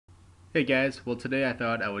Hey guys, well today I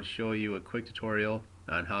thought I would show you a quick tutorial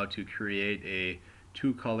on how to create a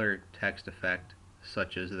two-color text effect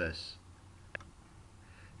such as this.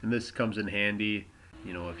 And this comes in handy,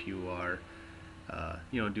 if you are,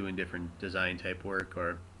 doing different design type work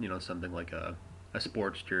or, something like a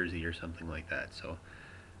sports jersey or something like that. So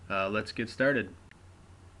let's get started.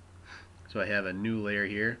 So I have a new layer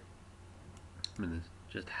here. I'm going to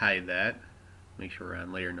just hide that. Make sure we're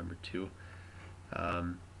on layer number 2.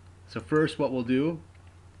 So first what we'll do,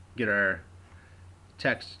 get our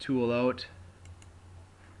text tool out,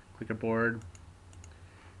 clipboard,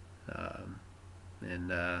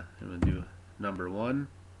 and I'm going to do number 1.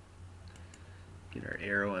 Get our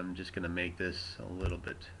arrow. I'm just going to make this a little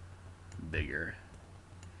bit bigger.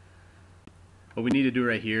 What we need to do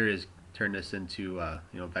right here is turn this into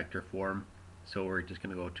vector form. So we're just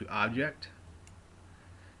going to go to Object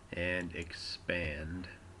and Expand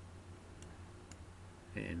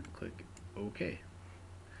and click OK.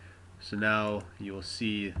 So now you'll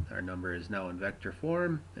see our number is now in vector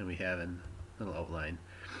form and we have a little outline.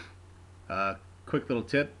 Quick little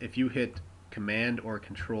tip, if you hit Command or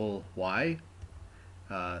Control Y,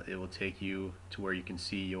 it will take you to where you can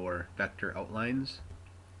see your vector outlines.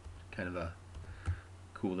 Kind of a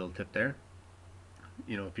cool little tip there.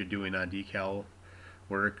 If you're doing decal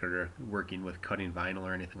work or working with cutting vinyl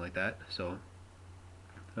or anything like that. So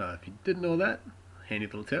if you didn't know that, handy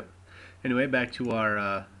little tip. Anyway, back to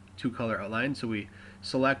our two-color outline. So we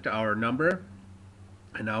select our number,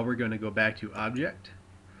 and now we're going to go back to Object,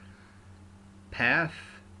 Path,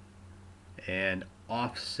 and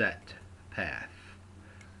Offset Path.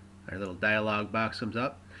 Our little dialog box comes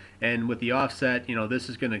up, and with the offset, this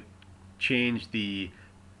is going to change the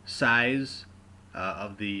size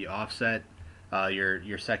of the offset.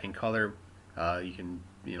 Your second color, you can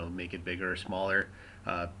make it bigger or smaller.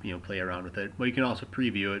 Play around with it, but you can also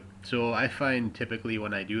preview it. So I find typically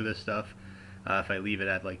when I do this stuff, if I leave it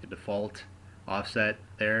at like the default offset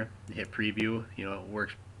there, hit preview, it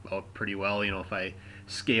works out pretty well. If I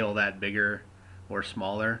scale that bigger or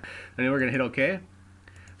smaller, and then we're gonna hit OK.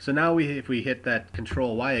 So now if we hit that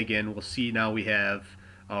Control Y again, we'll see now we have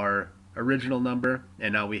our original number,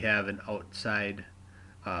 and now we have an outside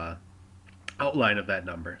outline of that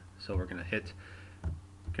number. So we're gonna hit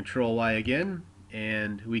Control Y again,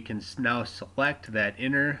 and we can now select that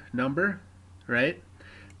inner number, right?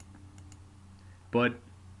 But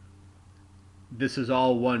this is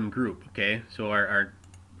all one group, okay? So our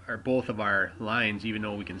both of our lines, even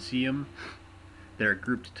though we can see them, they're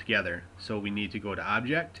grouped together. So we need to go to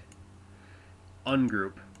Object,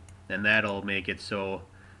 Ungroup, and that'll make it so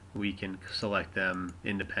we can select them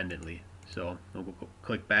independently. So we'll go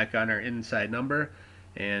click back on our inside number,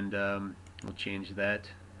 and we'll change that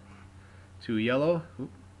to yellow. Oop,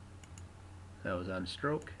 that was on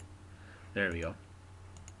stroke. There we go.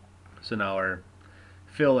 So now our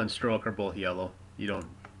fill and stroke are both yellow. You don't,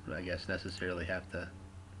 I guess, necessarily have to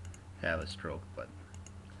have a stroke, but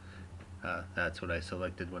that's what I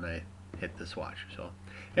selected when I hit the swatch. So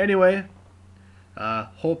anyway,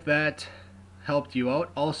 hope that helped you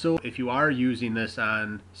out. Also, if you are using this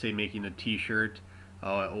on, say, making a t-shirt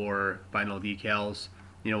or vinyl decals,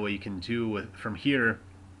 what you can do from here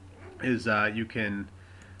is you can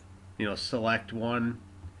select one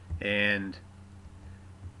and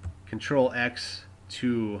Control X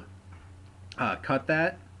to cut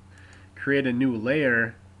that, create a new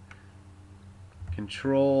layer,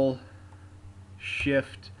 Control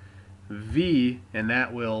Shift V, and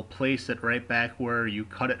that will place it right back where you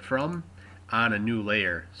cut it from on a new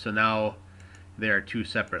layer. So now there are two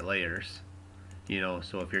separate layers.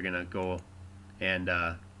 So if you're gonna go and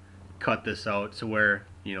cut this out, so where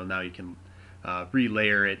now you can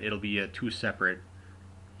relayer it, it'll be two separate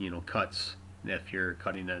cuts if you're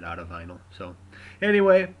cutting it out of vinyl. So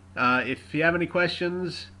anyway, if you have any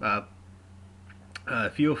questions,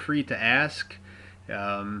 feel free to ask.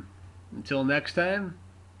 Until next time,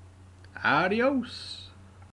 adios.